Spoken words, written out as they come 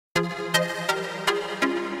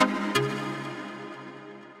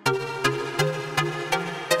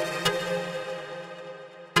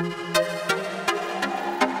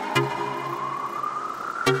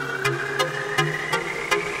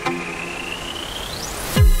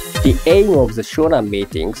The aim of the Shonan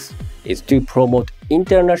meetings is to promote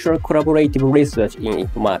international collaborative research in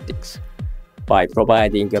informatics by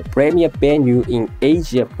providing a premier venue in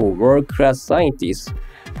Asia for world-class scientists,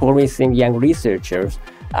 promising young researchers,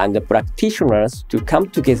 and practitioners to come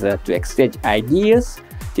together to exchange ideas,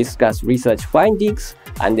 discuss research findings,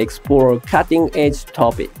 and explore cutting-edge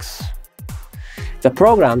topics. The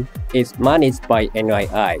program is managed by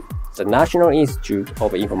NII, the National Institute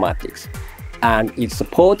of Informatics, and is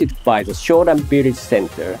supported by the Shonan Village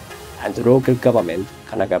Center and the local government,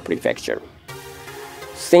 Kanagawa Prefecture.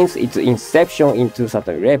 Since its inception in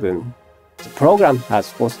 2011, the program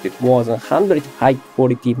has hosted more than 100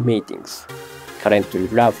 high-quality meetings, currently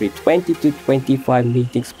roughly 20 to 25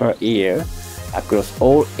 meetings per year across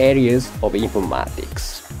all areas of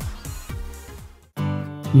informatics.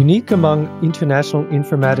 Unique among international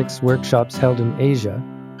informatics workshops held in Asia,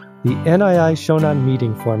 the NII Shonan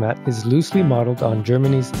Meeting format is loosely modeled on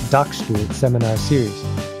Germany's Dagstuhl Seminar series.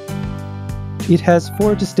 It has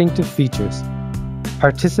 4 distinctive features.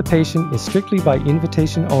 Participation is strictly by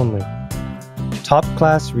invitation only.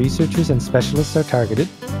 Top-class researchers and specialists are targeted.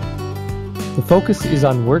 The focus is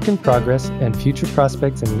on work in progress and future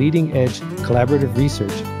prospects and leading-edge collaborative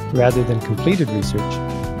research rather than completed research.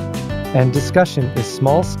 And discussion is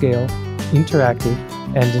small-scale, interactive,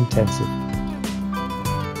 and intensive.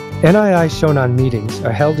 NII Shonan meetings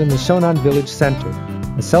are held in the Shonan Village Center,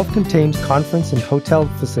 a self-contained conference and hotel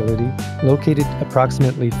facility located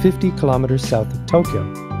approximately 50 kilometers south of Tokyo.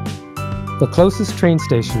 The closest train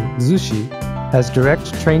station, Zushi, has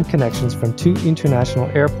direct train connections from 2 international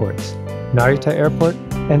airports, Narita Airport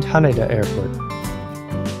and Haneda Airport.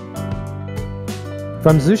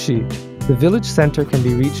 From Zushi, the village center can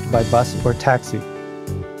be reached by bus or taxi.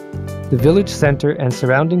 The village center and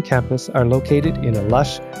surrounding campus are located in a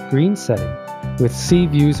lush, green setting, with sea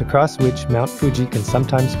views across which Mount Fuji can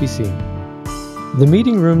sometimes be seen. The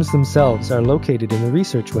meeting rooms themselves are located in the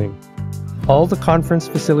research wing. All the conference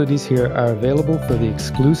facilities here are available for the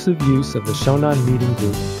exclusive use of the Shonan Meeting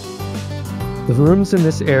Group. The rooms in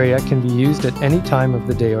this area can be used at any time of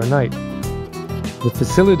the day or night. The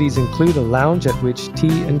facilities include a lounge at which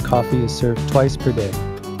tea and coffee is served twice per day.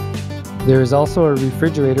 There is also a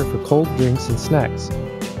refrigerator for cold drinks and snacks.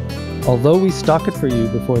 Although we stock it for you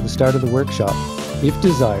before the start of the workshop, if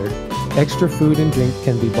desired, extra food and drink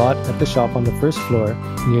can be bought at the shop on the first floor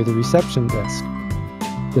near the reception desk.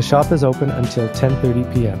 The shop is open until 10:30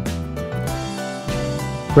 p.m.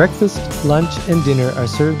 Breakfast, lunch, and dinner are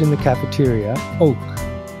served in the cafeteria, Oak.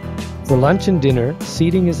 For lunch and dinner,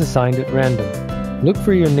 seating is assigned at random. Look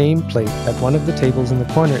for your name plate at one of the tables in the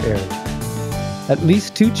corner area. At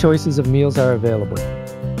least 2 choices of meals are available.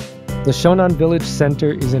 The Shonan Village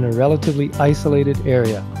Center is in a relatively isolated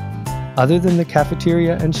area. Other than the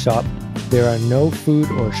cafeteria and shop, there are no food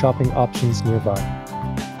or shopping options nearby.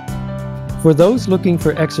 For those looking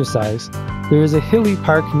for exercise, there is a hilly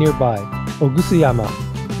park nearby, Ogusuyama,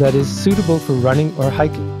 that is suitable for running or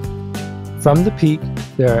hiking. From the peak,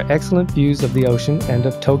 there are excellent views of the ocean and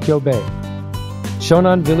of Tokyo Bay.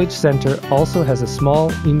 Shonan Village Center also has a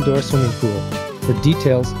small indoor swimming pool. For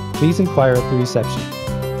details, please inquire at the reception.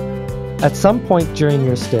 At some point during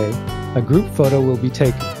your stay, a group photo will be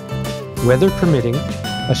taken. Weather permitting,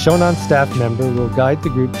 a Shonan staff member will guide the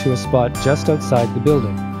group to a spot just outside the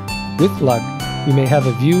building. With luck, you may have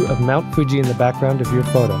a view of Mount Fuji in the background of your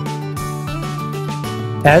photo.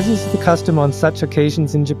 As is the custom on such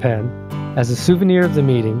occasions in Japan, as a souvenir of the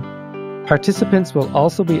meeting, participants will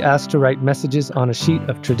also be asked to write messages on a sheet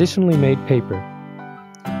of traditionally made paper.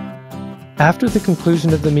 After the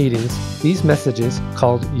conclusion of the meetings, these messages,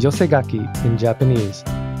 called yosegaki in Japanese,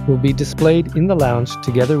 will be displayed in the lounge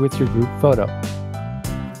together with your group photo.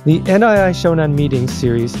 The NII Shonan Meeting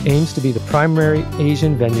series aims to be the primary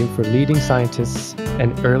Asian venue for leading scientists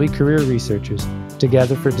and early career researchers to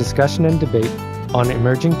gather for discussion and debate on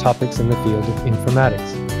emerging topics in the field of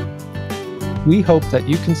informatics. We hope that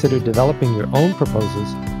you consider developing your own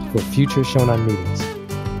proposals for future Shonan meetings.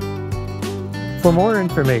 For more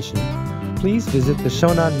information, please visit the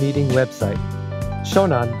Shonan Meeting website,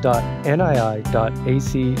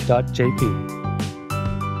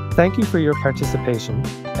 shonan.nii.ac.jp. Thank you for your participation,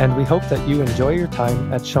 and we hope that you enjoy your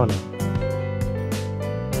time at Shonan.